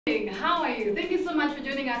How are you? Thank you so much for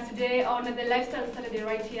joining us today on the Lifestyle Saturday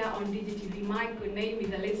right here on DGTV. My good name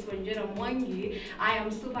is Alice Wanjera Mwangi. I am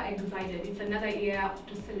super excited. It's another year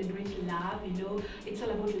to celebrate love. You know, it's all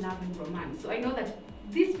about love and romance. So I know that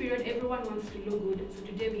this period everyone wants to look good. So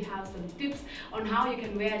today we have some tips on how you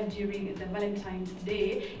can wear during the Valentine's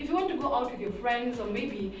Day. If you want to go out with your friends, or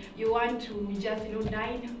maybe you want to just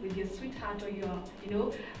dine with your sweetheart or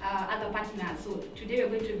your other partner. So today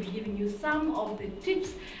we're going to be giving you some of the tips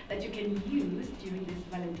that you can use during this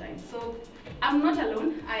Valentine. So I'm not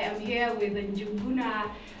alone. I am here with Njuguna,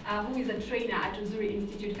 who is a trainer at Uzuri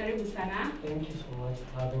Institute. Karibu sana. Thank you so much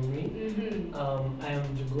for having me. I am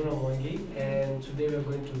Njuguna Mwangi, and today we're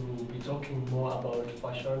going to be talking more about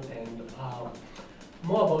fashion and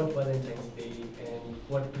more about Valentine's Day and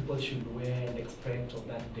what people should wear and expect on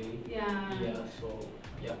that day.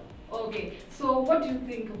 Yeah. Okay, so what do you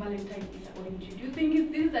think Valentine is according to you? Do you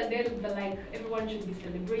think this is a day that like everyone should be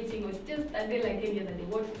celebrating, or it's just a day like any other day?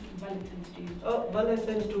 What is Valentine's to you?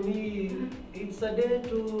 Valentine's to me, it's a day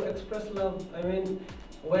to express love. I mean,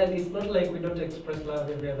 well, it's not like we don't express love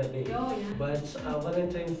every other day, but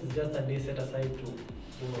Valentine's is just a day set aside to,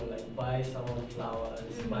 like buy someone flowers,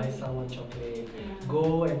 buy someone chocolate,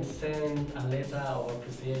 go and send a letter of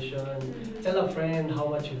appreciation, tell a friend how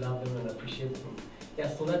much you love them and appreciate them. Yeah,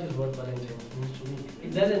 so that is what Valentine's means to me.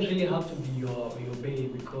 It doesn't really have to be your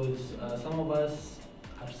babe, because some of us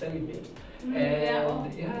are celibate.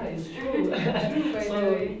 It's true.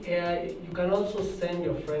 So you can also send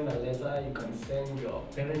your friend a letter, you can send your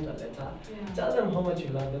parent a letter, tell them how much you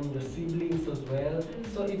love them, your siblings as well.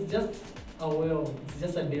 So it's just it's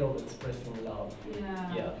just a day of expressing love.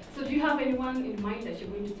 So do you have anyone in mind that you're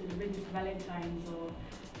going to celebrate this Valentine's, or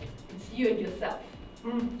it's you and yourself?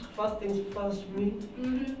 First things first, me.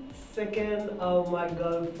 Second, my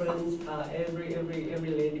girlfriends, every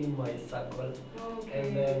lady in my circle.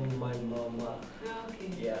 And then my mama.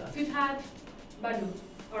 Sweetheart, Badu.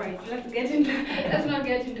 Alright, let's not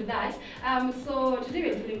get into that. So today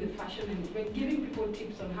we're dealing with fashion, and we're giving people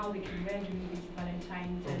tips on how they can wear during these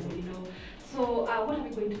Valentines, and so what are we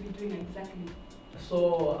going to be doing exactly?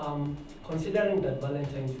 So, considering that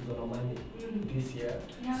Valentine's is on a Monday this year,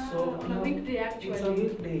 so on a weekday actually. It's a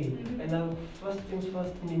weekday, and first things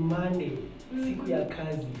first, on Monday, siku ya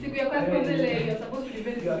kazi. You're supposed to be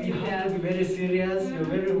very serious. You have to be very serious. You're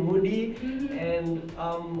very moody, and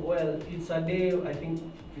well, it's a day. I think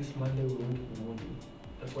this Monday we want to be moody.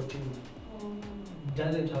 The 14th.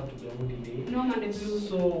 Doesn't have to be a moody day. No Monday blues.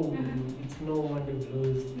 So it's no Monday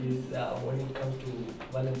blues. When it comes to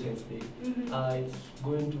Valentine's Day, it's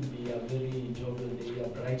going to be a very joyful day, a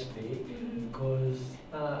bright day, because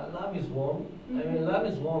love is warm. I mean, love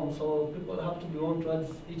is warm, so people have to be warm towards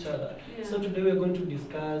each other. So today we're going to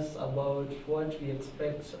discuss about what we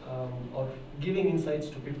expect, or giving insights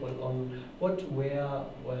to people on what to wear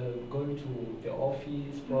while going to the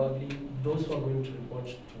office, probably those who are going to report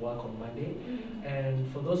to work on Monday,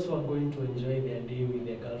 and for those who are going to enjoy their day with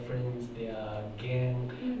their girlfriends, their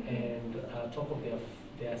gang, and talk of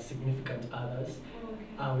their significant others.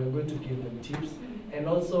 We're going to give them tips. And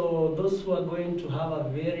also those who are going to have a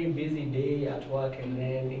very busy day at work, and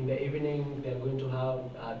then in the evening they're going to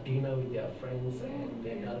have dinner with their friends and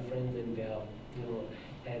their girlfriends and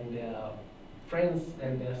their friends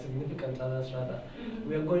and their significant others rather.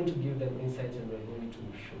 We are going to give them insights, and we're going to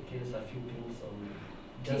showcase a few things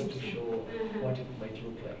just to show what it might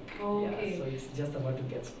look like. So it's just about to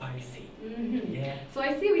get spicy. So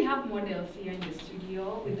I see we have models here in the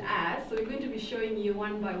studio with us. So we're going to be showing you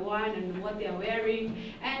one by one and what they are wearing.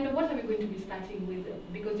 And what are we going to be starting with?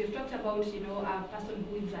 Because you've talked about, a person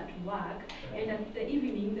who is at work, and at the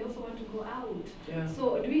evening they also want to go out.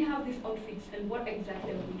 So do we have these outfits, and what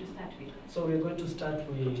exactly are we going to start with? So we're going to start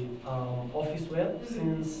with office wear,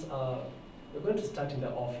 since we're going to start in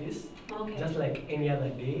the office, just like any other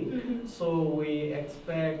day. So we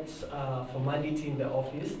expect formality in the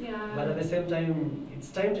office, but at the same time, it's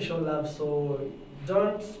time to show love. So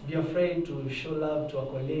don't be afraid to show love to a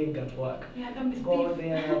colleague at work. Don't be Go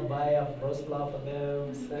there, buy a rose flower for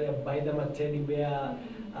them, buy them a teddy bear,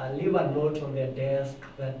 leave a note on their desk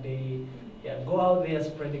that day. Go out there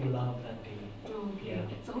spreading love that day.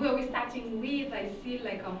 So who are we starting with? I see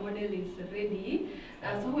like our model is ready.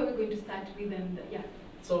 So who are we going to start with? And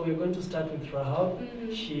So we're going to start with Rahab.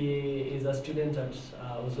 She is a student at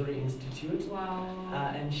Uzuri Institute.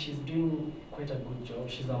 And she's doing quite a good job.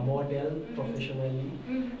 She's a model professionally.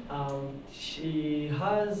 She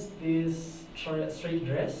has this straight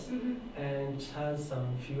dress and has some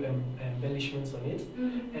few embellishments on it.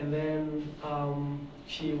 And then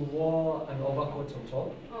she wore an overcoat on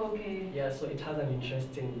top. Okay. Yeah, so it has an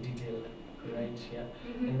interesting detail right? Yeah.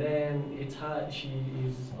 And then it's her. She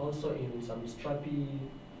is also in some strappy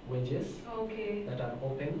wedges that are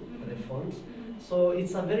open at the front. So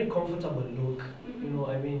it's a very comfortable look. You know,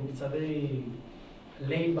 I mean, it's a very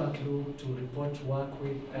laid-back look to report to work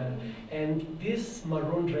with. And this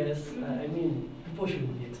maroon dress, I mean, people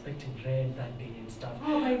should be expecting red that day and stuff.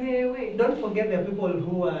 Oh, by the way. Don't forget there are people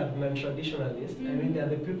who are non-traditionalists. I mean, there are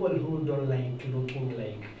the people who don't like looking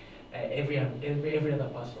like every other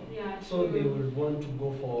person. Yeah, so they will want to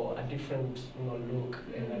go for a different look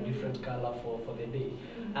and a different color for the day.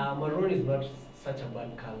 Maroon is not such a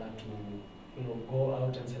bad color to go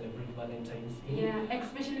out and celebrate Valentine's in. Yeah,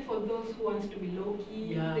 especially for those who want to be low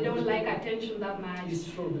key. Yeah, they don't like attention that much. It's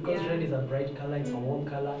true, because red is a bright color, it's a warm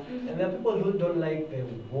color, and there are people who don't like the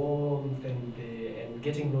warmth and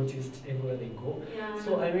getting noticed everywhere they go. Yeah.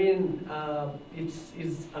 So I mean,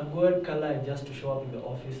 it's a good color just to show up in the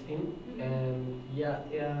office in. And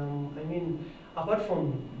I mean, apart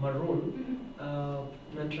from maroon,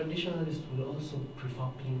 non-traditionalists will also prefer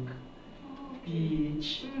pink,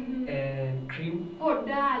 peach, and cream. Oh,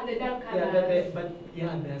 the dull colors.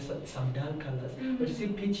 Yeah, there's some dull colors. But you see,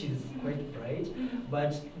 peach is quite bright,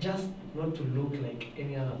 but just not to look like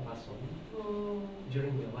any other person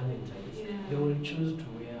during the Valentines. They will choose to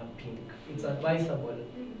wear pink. It's advisable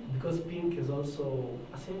because pink is also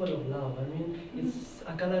a symbol of love. I mean, it's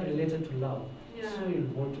a color related to love. So you'll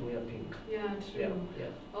want to wear pink. Yeah, true. Yeah.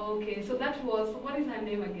 Okay, so that was, what is her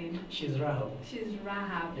name again? She's Rahab. She's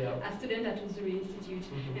Rahab, a student at Uzuri Institute.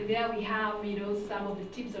 And there we have, some of the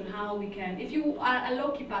tips on how we can, if you are a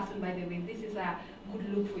low-key person, by the way, this is a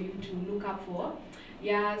good look for you to look up for.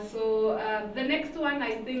 Yeah, so the next one,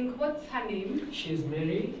 I think, what's her name? She's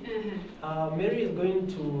Mary. Mary is going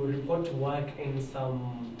to report to work in with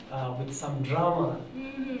some drama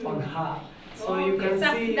on her. So you can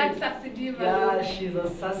see, that's sassy diva. Yeah, she's a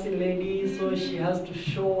sassy lady, so she has to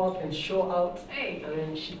show up and show out. Hey. I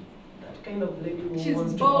mean, that kind of lady who she's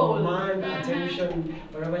wants bold. to command attention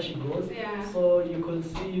wherever she goes. Yeah. So you can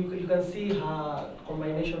see her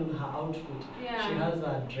combination, her outfit. Yeah. She has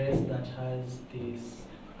a dress that has this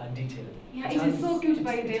detail. Yeah, it is so cute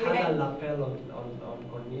by the way. It has a lapel on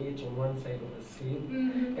it on one side of the sleeve,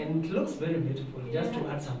 and it looks very beautiful, just to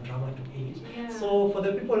add some drama to it. Yeah. So for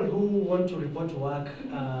the people who want to report to work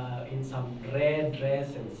in some red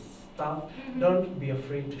dress and stuff, don't be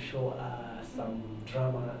afraid to show some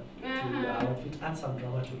drama to the outfit, add some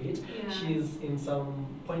drama to it. She's in some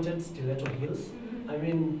pointed stiletto heels. I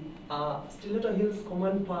mean, stiletto heels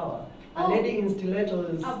command power. A lady in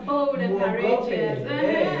stilettos, a bold and courageous.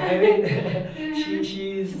 I mean,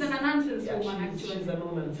 she's a nonsense woman, actually. She's a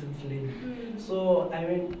no-nonsense lady. So, I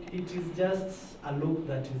mean, it is just a look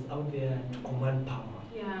that is out there to command power.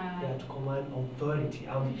 Yeah, to command authority.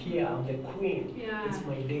 I'm here, I'm the queen. Yeah. It's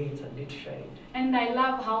my day, it's a day to shine. And I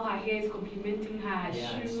love how her hair is complementing her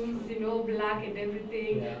shoes, black and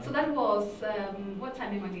everything. Yeah. So that was, what's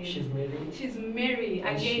her name again? She's Mary. She's Mary,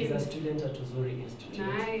 and again. She's a student at Uzuri Institute.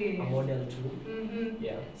 Nice. A model too.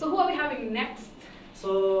 Yeah. So who are we having next?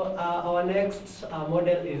 So our next model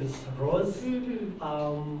is Rose.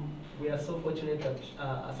 We are so fortunate that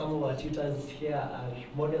some of our tutors here are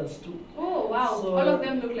models too. Oh wow! So all of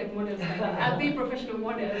them look like models. Are they professional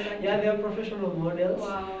models? Yeah, they are professional models.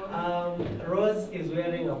 Wow. Rose is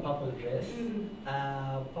wearing a purple dress.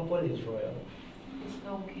 Purple is royal.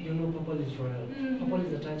 Okay. You know, purple is royal. Purple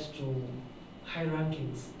is attached to high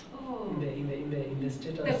rankings. Oh. In the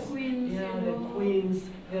status. The queens. Yeah, the queens,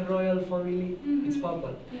 the royal family. It's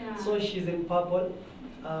purple. Yeah. So she's in purple.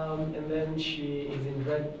 And then she is in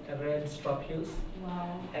red strap heels.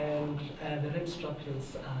 Wow. And the red strap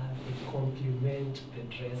heels they complement the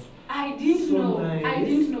dress. I didn't know. Nice. I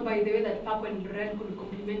didn't know, by the way, that purple and red could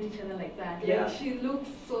complement each other like that. Yeah. Like, she looks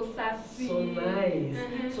so sassy. So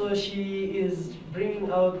nice. So she is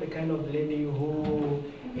bringing out the kind of lady who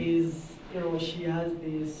is, she has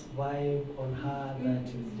this vibe on her that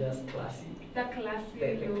is just classy. The classy.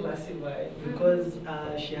 The classy vibe, because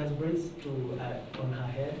she has braids on her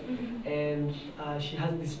head, and she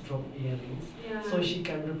has these drop earrings. Yeah. So she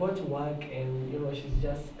can report to work, and she's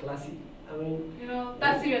just classy. I mean,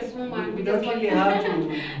 that serious woman. We don't really have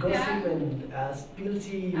to gossip and spill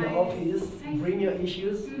tea in the office. Bring your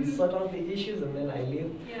issues, we sort out the issues, and then I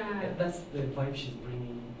leave. Yeah. And that's the vibe she's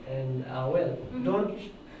bringing. And don't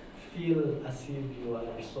feel as if you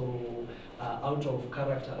are so out of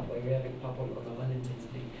character by wearing purple on a Valentine's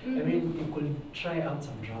Day. I mean, you could try out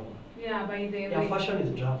some drama. Yeah, by the Yeah, way. fashion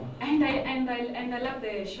is drama. And I love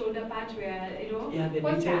the shoulder part where, you know. Yeah, the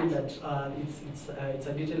what's detail that? that it's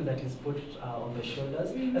a detail that is put on the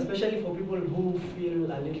shoulders, Mhm. especially for people who feel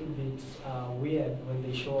a little bit weird when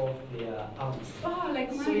they show off their arms. Oh,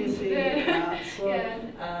 like So you mine. see,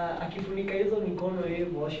 Yeah. akifunika hizo mikono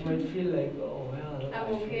hivyo, she might feel like, oh well,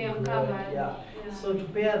 I'm I okay, feel I'm good. covered. Yeah. Yeah. So to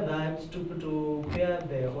pair that, to pair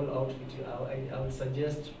the whole outfit, I would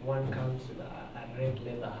suggest one comes with a red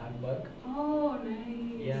leather handbag. Oh,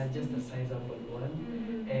 nice. Yeah, just a sizable one.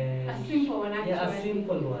 Mhm. And A simple one, actually. yeah, a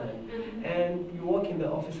simple one. Mhm. And you walk in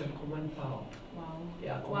the office and command power. Wow.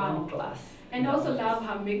 Yeah, command Wow. class. And in I the also office. love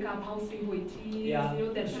her makeup, how simple it is. Yeah. You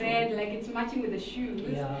know, the thread, like it's matching with the shoes.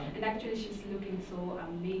 Yeah. And actually, she's looking so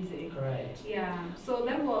amazing. Right. Yeah. So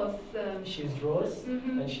that was. She's Rose,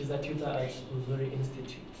 Mhm. and she's a tutor at Uzuri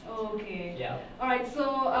Institute. Okay. Yeah. All right. So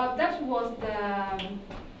that was the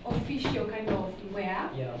official kind of wear.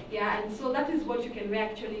 Yeah. Yeah, and so that is what you can wear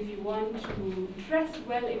actually if you want to dress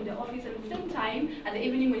well in the office, and at the same time, at the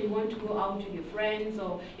evening when you want to go out with your friends,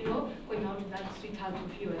 or you know, going out with that sweetheart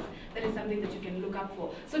of yours. That is something that you can look up for.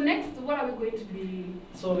 So next, what are we going to be?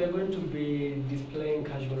 So we're going to be displaying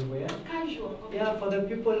casual wear. Casual. Okay. Yeah, for the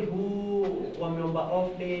people who wameomba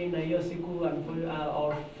off day na hiyo siku,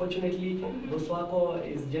 or fortunately, boss wako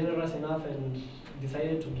is generous enough and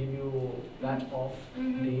decided to give you that off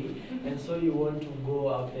Mhm. day, Mhm. and so you want to go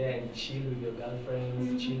out there and chill with your girlfriends,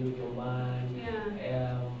 Mhm. chill with your man,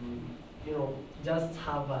 Yeah. you know, just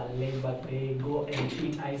have a laid back day, go and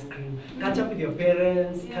eat ice cream, catch up with your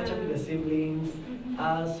parents, catch up with Yeah. the siblings.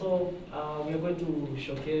 Mhm. So we are going to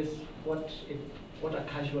showcase what a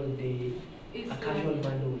casual day, It's a casual like-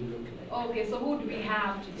 Monday will look like. Okay, so who do we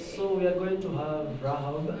have today? So we are going to have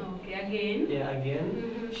Rahab. Okay, again. Yeah, again.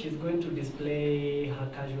 Mhm. She's going to display her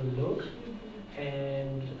casual look, Mhm.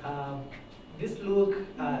 and this look,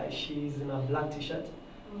 she's in a black t-shirt.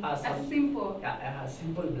 A Some- simple. A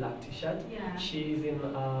simple black t-shirt. Yeah. She's in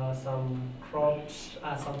some cropped,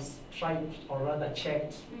 some striped or rather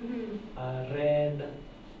checked Mhm. red,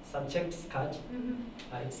 some checked skirt. Mhm.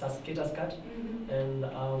 It's a skater skirt, Mhm.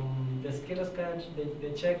 and the skater skirt, the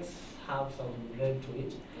checks have some red to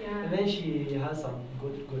it, Yeah. and then she has some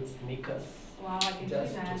good sneakers Wow, I can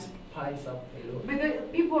just see to that. spice up the look. But the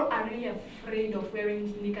people are really afraid of wearing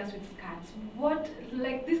sneakers with skirts. What,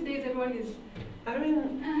 like these days, everyone is. I mean,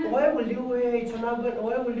 why will you wear? It's an urban.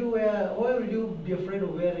 Why will you wear? Why will you be afraid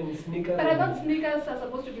of wearing sneakers? But I thought sneakers are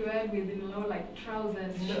supposed to be worn with, you know, like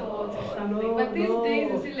trousers, No, shorts, or something. no, But these no.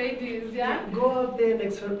 days, you see ladies, yeah. Go out there and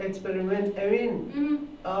experiment. I mean,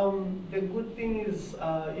 Mhm. the good thing is,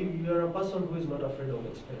 if you're a person who is not afraid of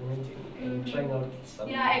experimenting and Mhm. trying out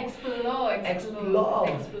something. Yeah, explore. Explore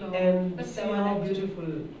and That's the see one how I do. beautiful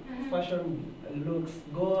fashion looks.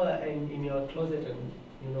 Go in your closet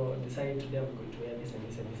and decide today I'm going to wear this and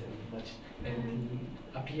this and this and much, and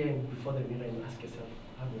appear before the mirror and ask yourself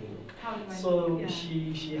how do I look. How do I So look? Yeah.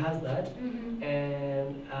 she has that, Mhm.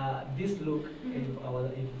 and this look, Mhm. if our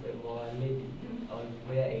lady, Mhm. I would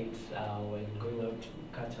wear it when going out to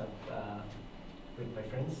catch up with my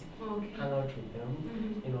friends, Okay. hang out with them.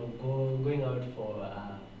 Mhm. Going out for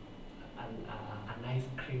an ice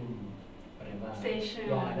cream, whatever. Session.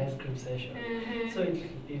 Yeah, an ice cream session. Mhm. So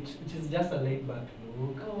it is just a laid back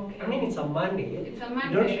look. Okay. I mean, it's a Monday. It's a You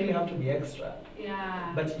Monday. don't really have to be extra,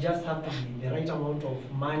 Yeah. but you just have to be the right amount of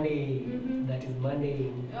money Mhm. that is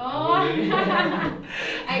money. Oh,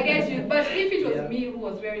 I get you. But if it was Yeah. me who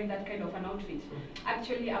was wearing that kind of an outfit,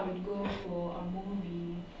 actually I would go for a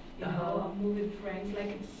movie, a movie with friends.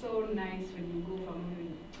 Like it's so nice when you go for a movie.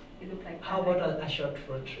 You look like. How that. about a short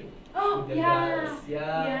road trip? Oh, with the yeah. guys?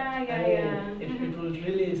 Yeah. Yeah, I mean, yeah. It will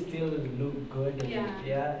really still look good. And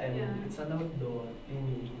Yeah. and Yeah. it's an outdoor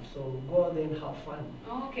thing. So go out there and have fun.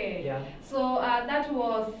 Okay. Yeah. So that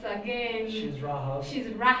was again. She's Rahab. She's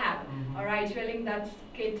Rahab. Mhm. All right, wearing that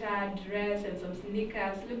skater dress and some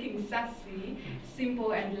sneakers, looking sassy,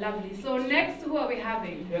 simple and lovely. So next, who are we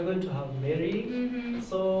having? We are going to have Mary. Mm-hmm.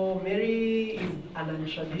 So Mary is an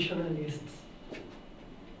untraditionalist.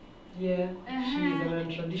 Yeah, she is an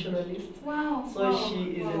untraditionalist. Wow. So wow, she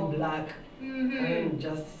is wow. in black. Mm-hmm. And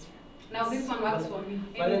just Now this one works for me.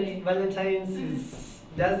 Any day. Valentine's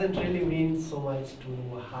doesn't really mean so much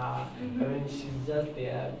to her. Mhm. I mean, she's just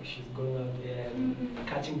there. She's going out there and Mhm.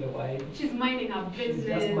 catching the vibe. She's minding her business. She's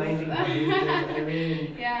just minding her business. I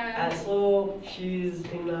mean, Yeah. so she's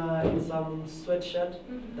in some sweatshirt,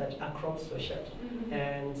 Mhm. that a crop sweatshirt, Mhm.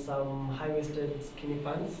 and some high-waisted skinny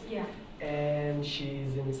pants, Yeah. and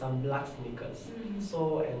she's in some black sneakers. Mhm.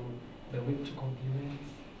 So, and the wig to compliment.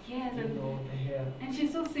 Yes, you know, the hair. and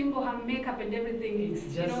she's so simple, her makeup and everything. It's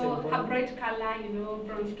just you know, simple. her bright color, you know,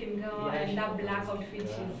 brown skin girl, Yeah, and that she's black brown outfit, skin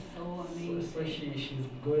she's girl. so amazing. So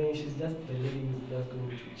she's just the lady who's just going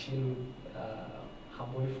to chill with her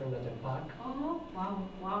boyfriend at the park. Oh,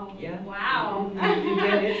 wow. Yeah. Wow. You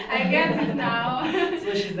get it? I get it now.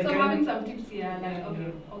 So she's the So I'm kind. having some tips here, like,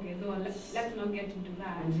 Yeah. okay, so let's not get into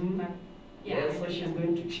that. Mhm. But Yeah, yeah, so she's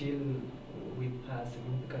going to chill with her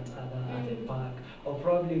significant other at the Mhm. park, or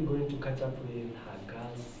probably going to catch up with her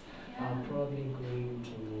girls, Yeah. probably going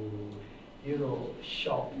to,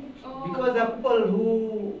 shop. Oh. Because there are people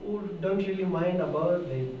who don't really mind about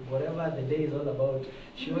whatever the day is all about.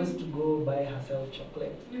 She wants to go buy herself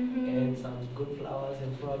chocolate and some good flowers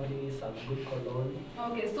and probably some good cologne.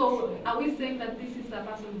 Okay, so are we saying that this is a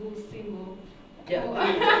person who's single? Yeah,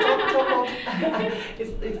 Oh.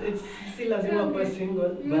 it's still as if we're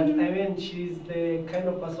single, but I mean she's the kind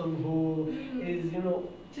of person who is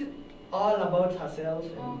all about herself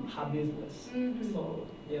and her business. So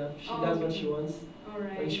yeah, she does what she wants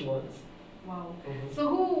when she wants. Wow. So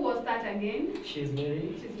who was that again? She's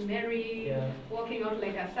married. She's married, Yeah. walking out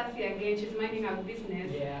like a sassy again. She's minding her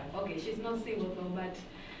business. Yeah. Okay, she's not single though, but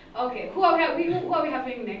okay. Who are we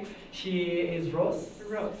having next? She is Rose.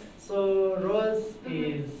 Rose. So Rose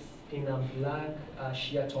is in a black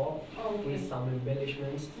sheer top Okay. with some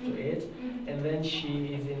embellishments to it, and then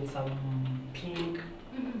she is in some pink.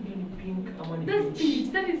 Pink. That's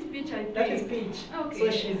peach. That is peach, I think. That is peach. Okay.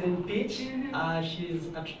 So she's in peach. She's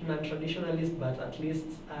not traditionalist, but at least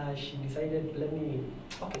she decided, let me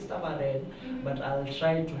start a red, but I'll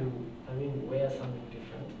try to, wear something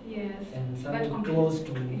different. Yes. And something But close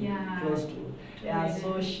to, yeah. close to. Yeah. Right.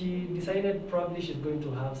 So she decided probably she's going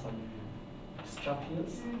to have some strap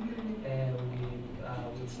heels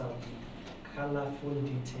with some colorful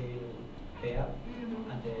detail there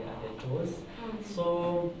at the toes.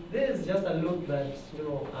 So this is just a look that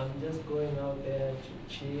I'm just going out there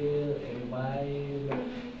to chill and vibe,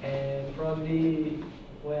 and probably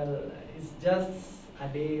it's just a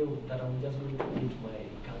day that I'm just going to meet my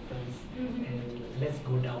girlfriends and let's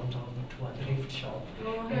go downtown to a thrift shop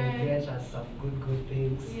and get us some good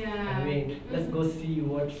things. Yeah. Let's go see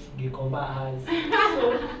what Gikomba has.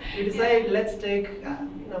 So we decide let's take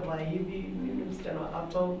my heavy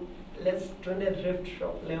uptown. Let's twende thrift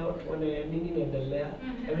shop leo tuone nini inaendelea.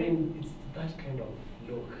 It's that kind of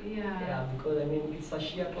look. Yeah, because it's a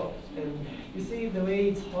sheer top, and you see the way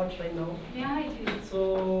it's hot right now. Yeah, it is.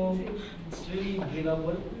 So it's really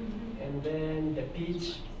breathable, and then the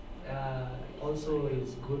peach also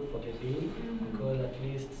is good for the day because at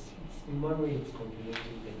least in one way it's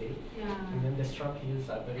complementing the day. Yeah. And then the strap heels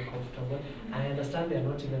are very comfortable. I understand they're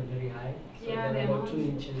not even very high, so Yeah, they're they're about not. 2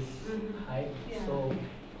 inches high. Yeah. So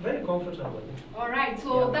very comfortable. All right.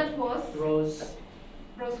 So Yeah. that was Rose.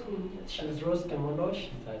 Rose who? She's Rose Kemondo.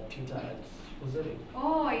 She's a tutor at Uzuri.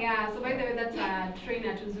 Oh yeah. So by the way, that's a trainer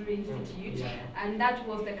at Uzuri Institute, Yeah. and that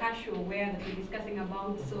was the casual wear that we're discussing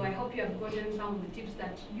about. So I hope you have gotten some of the tips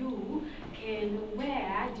that you can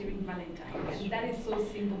wear during Valentine. And that is so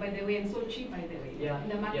simple, by the way, and so cheap, by the way. Yeah. In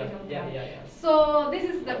the market out there. Yeah. So this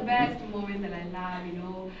is the best moment that I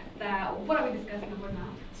love. What are we discussing about now?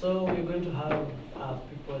 So we're going to have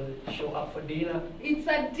people show up for dinner. It's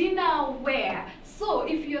a dinner wear. So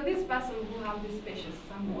if you're this person who have this special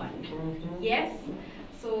someone, yes.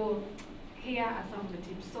 So here are some of the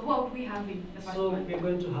tips. So what are we having? The first So one. we're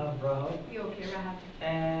going to have Rahab. Yeah, okay, Rahab.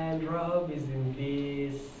 And Rahab is in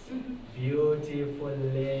this beautiful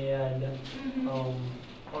layered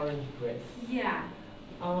orange dress. Yeah.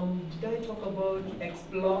 Did I talk about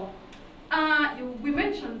explore? We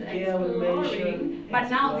mentioned Yeah, we exploring, mentioned but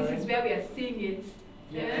now this exploring. is where we are seeing it.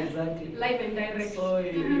 Yeah, exactly. Live and direct. So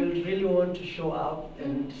you'll really want to show up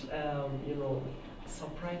and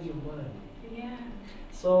surprise your man. Yeah.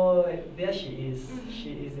 So there she is.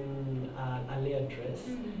 She is in a layered dress,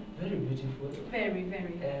 very beautiful. Very,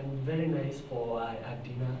 very. And very nice for a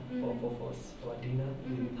dinner, for a dinner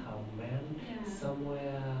with her man Yeah.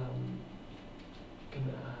 somewhere in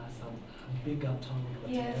some big uptown hotel.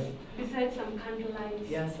 Yes. Besides some candlelight.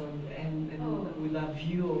 Yeah, and with a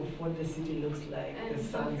view of what the city looks like, And the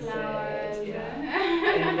some sunset, flowers.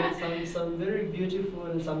 and then some very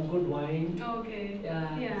beautiful, some good wine. Okay.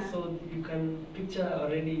 Yeah. So you can picture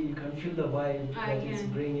already, you can feel the vibe I that it's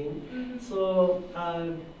can. bringing. So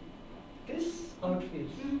this outfit,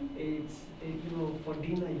 it's for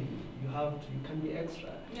dinner you can be extra.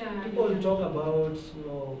 Yeah. People talk about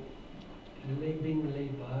being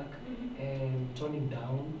laid back and toning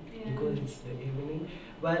down Yeah. because it's the evening,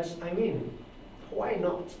 but why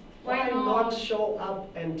not? Why not not? show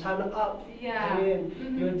up and turn up? Yeah. I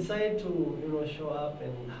mean, you decide to, show up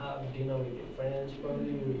and have dinner with your friends.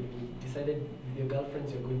 Probably you decided with your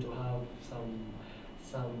girlfriends you're going to have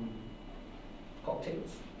some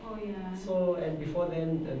cocktails. Oh yeah. So, and before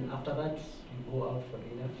then, and after that, you go out for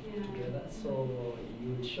dinner together. So you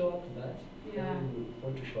would show up to that. Yeah. And you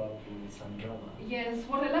want to show up with some drama. Yes,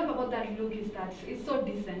 what I love about that look is that it's so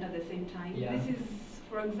decent at the same time. Yeah. This is,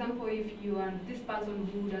 for example, if you are this person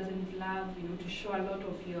who doesn't love, to show a lot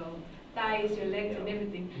of your thighs, your legs and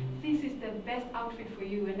everything, this is the best outfit for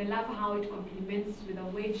you. And I love how it complements with the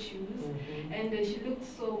weight shoes. And she looks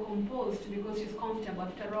so composed because she's comfortable.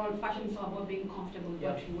 After all, fashion is all about being comfortable with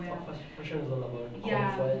what you wear. Fashion is all about Yeah.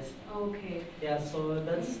 comfort. Okay. Yeah, so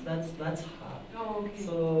that's her. Oh, okay.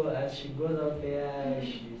 So as she goes out there,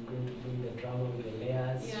 she's going to bring the drama with the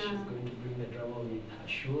layers. Yeah. She's going to bring the drama with her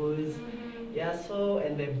shoes. Yeah, so,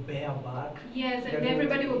 and the bareback. Yes, and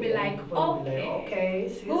everybody will be like, okay, okay,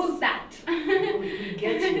 sis, who's that? we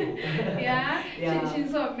get you. Yeah, Yeah.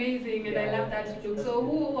 She's so amazing, and I Yeah, love that look. that's So good.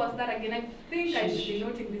 who was that again? I think I should be She's-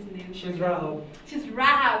 noting this name. She's Rahab. She's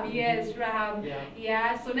Rahab, yes, Rahab. Yeah.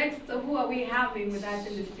 Yeah, so next, who are we having with us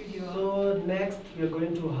in the studio? So next we're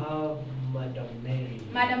going to have Madam Mary.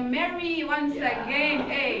 Madam Mary, once Yeah. again,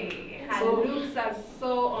 hey, her So- looks are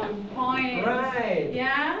so on point. Right.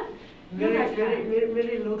 Yeah? Mary, Look at her.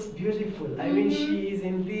 Mary looks beautiful. I mean, she is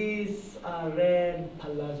in these red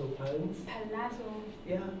palazzo pants. Palazzo.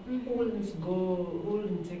 Yeah. Who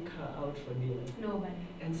wouldn't take her out for dinner? Nobody.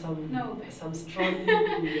 And some Nobody. strong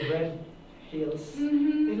red heels.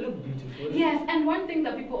 Mhm. They look beautiful. Yes, and one thing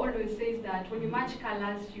that people always say is that when you match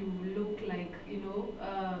colors, you look like,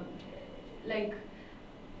 like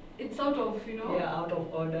it's sort of, Yeah, out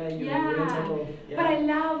of order. You Yeah. went out of. Yeah. But I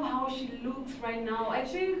love how she looks right now. I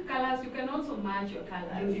think colors, you can also match your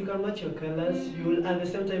colors. You can match your colors. Mhm. You'll at the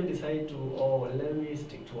same time decide to, let me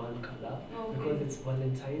stick to one color Okay. because it's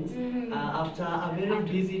Valentine's. Mhm. After a very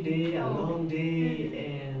busy day, a Oh. long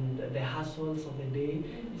day, and the hassles of the day,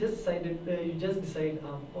 you just decide,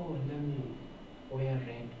 let me wear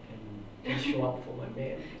red and just show up for my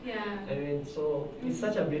man. Yeah. I mean, so it's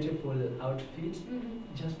such a beautiful outfit Mhm.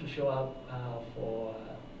 just to show up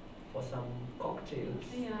for some cocktails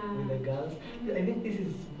Yeah. with the girls. Mhm. I think this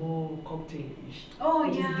is more cocktailish. Oh,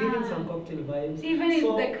 It is yeah. giving some cocktail vibes. Even if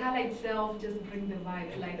So- the color itself just bring the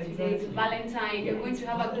vibe, like today it's Exactly. Valentine, you're going to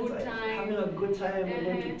have a good Valentine's, time. Having a good time. We're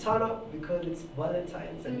going Uh-huh. to turn up because it's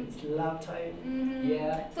Valentine's and it's love time. Mhm.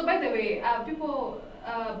 Yeah. So by the way, people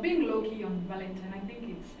being low key on Valentine, I think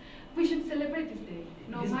we should celebrate this day.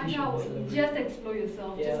 No We should matter what, celebrate. just explore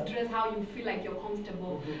yourself. Yeah. Just dress how you feel like you're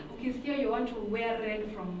comfortable. Mhm. Okay, here you want to wear red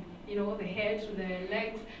from the head to the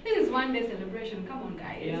legs. This is one day celebration. Come on,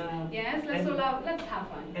 guys. Yeah. Yes, let's let's have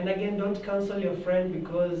fun. And again, don't cancel your friend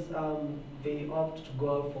because they opt to go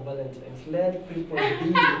out for Valentine's. Let people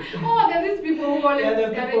be. Oh, there are these people who always Yeah, the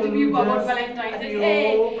discourage who people about just, Valentine's.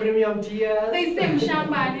 Hey, premium tears. they say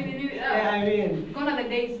shamba. Yeah, I mean, Gone are the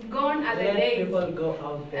days. Gone are the let days. people go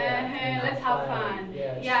out there. and Let's have fun.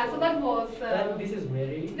 Yes. Yeah, so that was. This is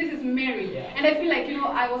Mary. This is Mary. Yeah. And I feel like,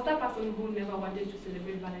 I was that person who never wanted to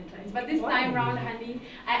celebrate Valentine's. But this Why? time round, honey,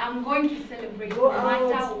 I am going to celebrate Go no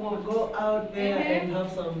matter out, what. go out there Uh-huh. and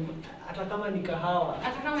have some atakama ni kahawa.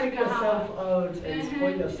 Atakama ni Take kahawa. yourself out and Uh-huh.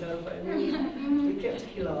 spoil yourself. I mean, we can't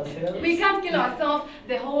kill ourselves. We can't kill ourselves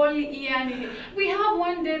the whole year. We have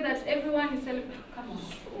one day that everyone is celebrating. Come on.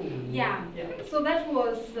 Oh, Yeah. yeah. So that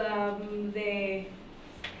was the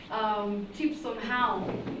tips on how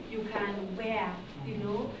you can wear,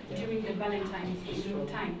 during the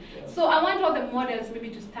Valentine's time. Yeah. So I want all the models maybe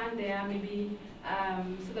to stand there, maybe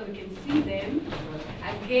so that we can see them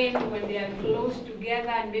again when they are close together,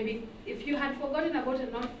 and maybe if you had forgotten about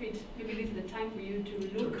an outfit, maybe this is the time for you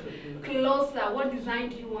to look closer. What design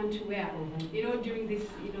do you want to wear, during this,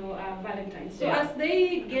 Valentine's? So Yeah. as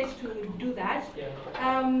they get to do that,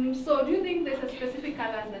 Yeah. so do you think there's a specific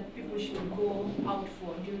colors that people should go out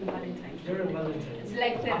for during Valentine's? During Valentine's. It's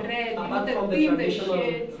like the red, Apart from the the theme, the traditional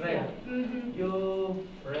shades. red. Yeah. Mm-hmm. Your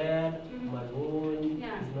red, Mhm. maroon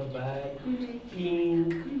Yeah. is not bad. Mm-hmm.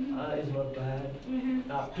 Pink Mhm. is not bad.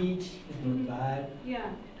 Mm-hmm. Peach is not Mhm. bad. Yeah.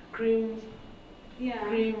 Cream, Yeah.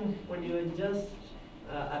 when you're just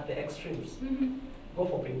at the extremes, Mm-hmm. go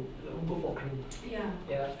for pink. Go for cream. Yeah.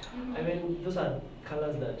 Yeah. Mhm. I mean, those are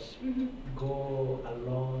colors that Mhm. go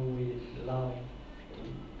along with love.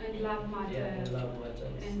 And love matters. Yeah, and love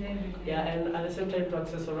matters. And everything. Yeah, and at the same time to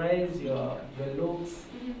accessorize your looks.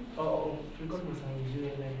 Mm-hmm. Oh, we got Miss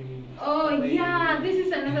jewelry. Oh yeah, this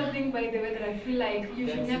is another thing by the way that I feel like you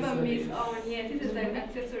should never miss Accessories. on. Yes, this is an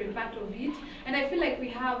accessory part of it. And I feel like we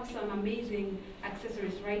have some amazing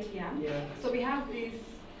accessories right here. Yeah. So we have this,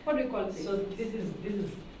 what do we call this? So this is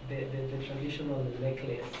the traditional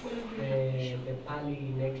necklace, the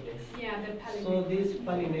pali necklace. Yeah, the palette. So these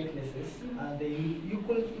pali necklaces,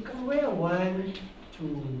 you can wear one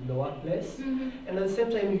to the workplace, and at the same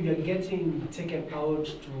time if you're getting taken out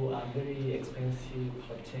to a very expensive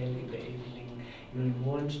hotel in the evening, you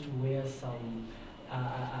will want to wear some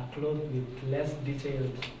a cloth with less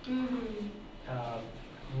detailed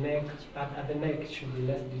neck. At the neck should be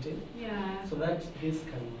less detailed, Yeah. so that this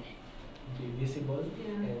can be visible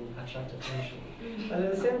and attract attention. But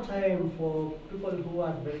at the same time, for people who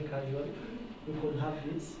are very casual, we could have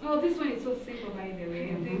this. Oh, this one is so simple by the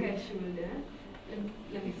way. I think I should.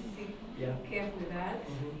 Let me see. Yeah. Careful with that.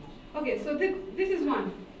 Okay, so this is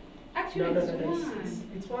one. Actually, No, it's no, one.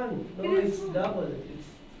 it's one. No, It is it's one. double.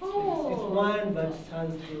 It's one, but it has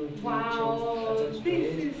two Wow, chains attached to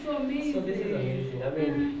this it. is so amazing. So this is amazing. I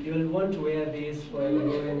mean, you'll want to wear this while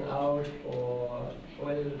going out or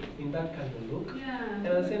well in that kind of look. Yeah. And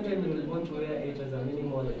at the same time, you'll want to wear it as a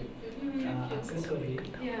minimal accessory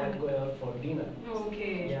while going out for dinner.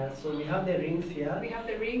 Okay. Yeah. So we have the rings here. We have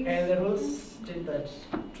the rings. And the rules state that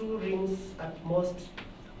 2 rings, at most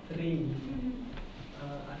 3.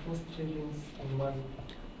 At most 3 rings in one.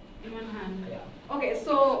 In one hand. Yeah. Okay,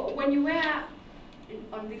 so when you wear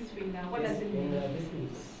on this finger, what does it mean?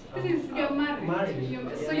 This This is you're married.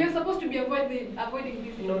 Married. So you're supposed to be avoiding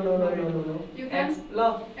this. No. You can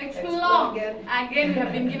explore. explore. Again. Again, we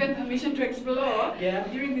have been given permission to explore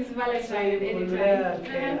during this So Valentine you will anytime.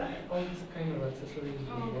 wear all these kind of accessories.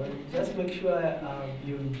 Oh. Just make sure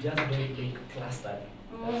you just don't look clustered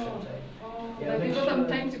at the same time. Yeah, But make because sure-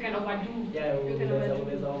 sometimes you can overdo. Yeah, You can there's overdo.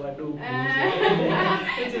 always overdo.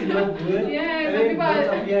 Ah. Which is not good. Yeah, I some mean, people don't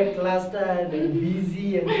are- appear clustered and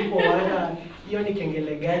busy and people wonder, hiyo ni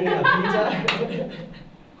kengele gani napita?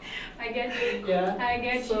 I get you. Yeah. I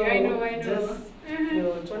get So you. I know.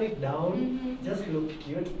 just, tone it down. Just look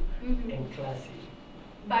cute Mhm. and classy.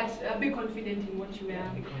 But be confident in what you wear,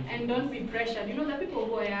 Be confident. and don't be pressured. You know, the people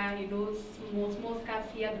who wear, small skirts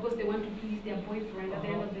here because they want to please their boyfriend at the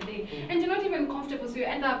end of the day, and you're not even comfortable, so you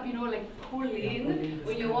end up, like pulling pulling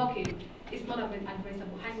when you're walking. It's not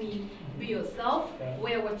advisable. Honey, be yourself. Yeah.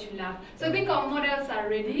 Wear what you love. So I think our models are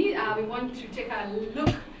ready. We want to take a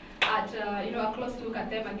look at, a close look at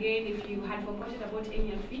them again. If you had forgotten about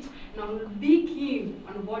any outfit, now be keen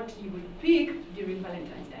on what you will pick during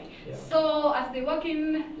Valentine's Day. Yeah. So as they walk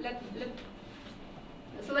in,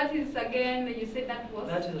 so that is again, you said that was?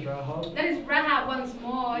 That is Rahab. That is Rahab once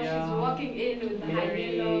more. Yeah. She's walking in with the high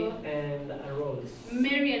Mary yellow. and a Rose.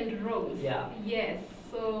 Mary and Rose. Yeah. Yes.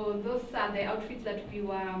 So those are the outfits that we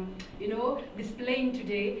were, displaying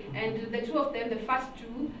today. And the two of them, the first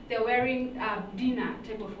two, they're wearing dinner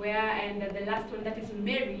type of wear, and the last one, that is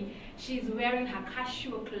Mary, she's wearing her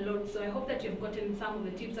casual clothes. So I hope that you've gotten some of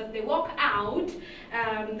the tips as they walk out.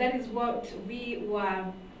 That is what we were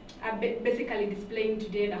basically displaying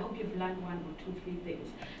today, and I hope you've learned 1 or 2, 3 things.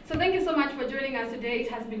 So thank you so much for joining us today.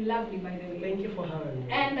 It has been lovely, by the way. Thank you for having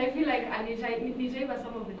me. And I feel like Anita gave us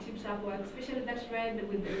some of the tips at work, especially that red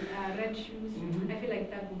with the red shoes. I feel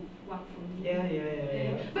like that would work for me.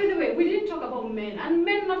 Yeah. By the way, we didn't talk about men, and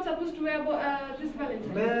men not supposed to wear this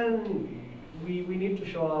Valentine. Man, we need to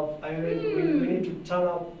show up. I mean, we need to turn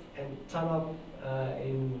up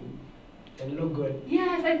and look good.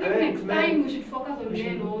 Yes, I think next time we should focus on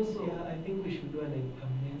men also. Yeah, I think we should do a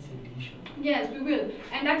men's edition. Yes, we will.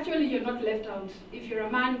 And actually, you're not left out. If you're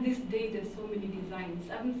a man, these days there's so many designs.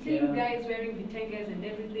 I'm seeing guys wearing vitenges and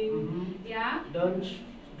everything. Yeah.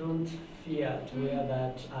 Don't fear to wear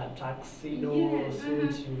that tuxedo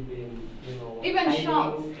suit you've been, Even hiding.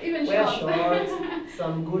 shorts. Wear shorts,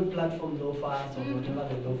 some good platform loafers or whatever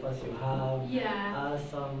the loafers you have. Yeah.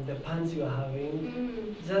 The pants you're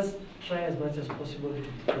having. Just try as much as possible to be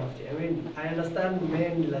crafty. I mean, I understand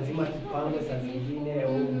men lazima tupangwe saa zingine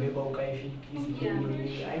au mbeba ukaifiki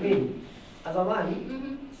sijui. I mean, as a man,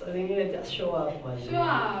 saa zingine just show up, man. Show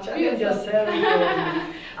up. Challenge yourself.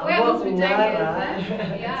 Wear those vitenges,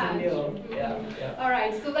 Yeah.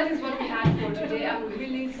 Alright, so that is what we had for today. I'm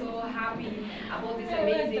really so happy about this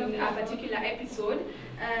amazing particular episode.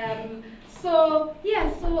 So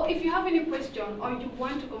yeah, so if you have any question or you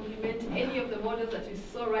want to compliment any of the models that you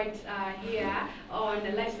saw right here on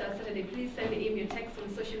the Lifestyle Saturday, please send me your text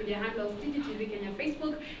on social media handles DGTV Kenya,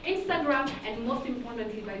 Facebook, Instagram, and most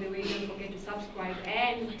importantly, by the way, don't forget to subscribe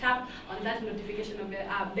and tap on that notification of the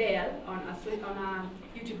bell on our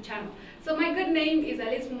YouTube channel. So my good name is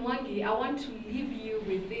Alice Mwangi. I want to leave you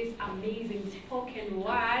with this amazing spoken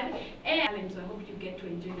word, and so I hope you get to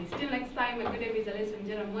enjoy this. Till next time, my good name is Alice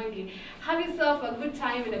Mwangi. Have yourself a good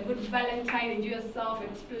time and a good Valentine. Enjoy yourself,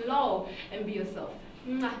 explore, and be yourself.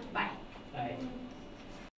 Mwah. Bye. Bye.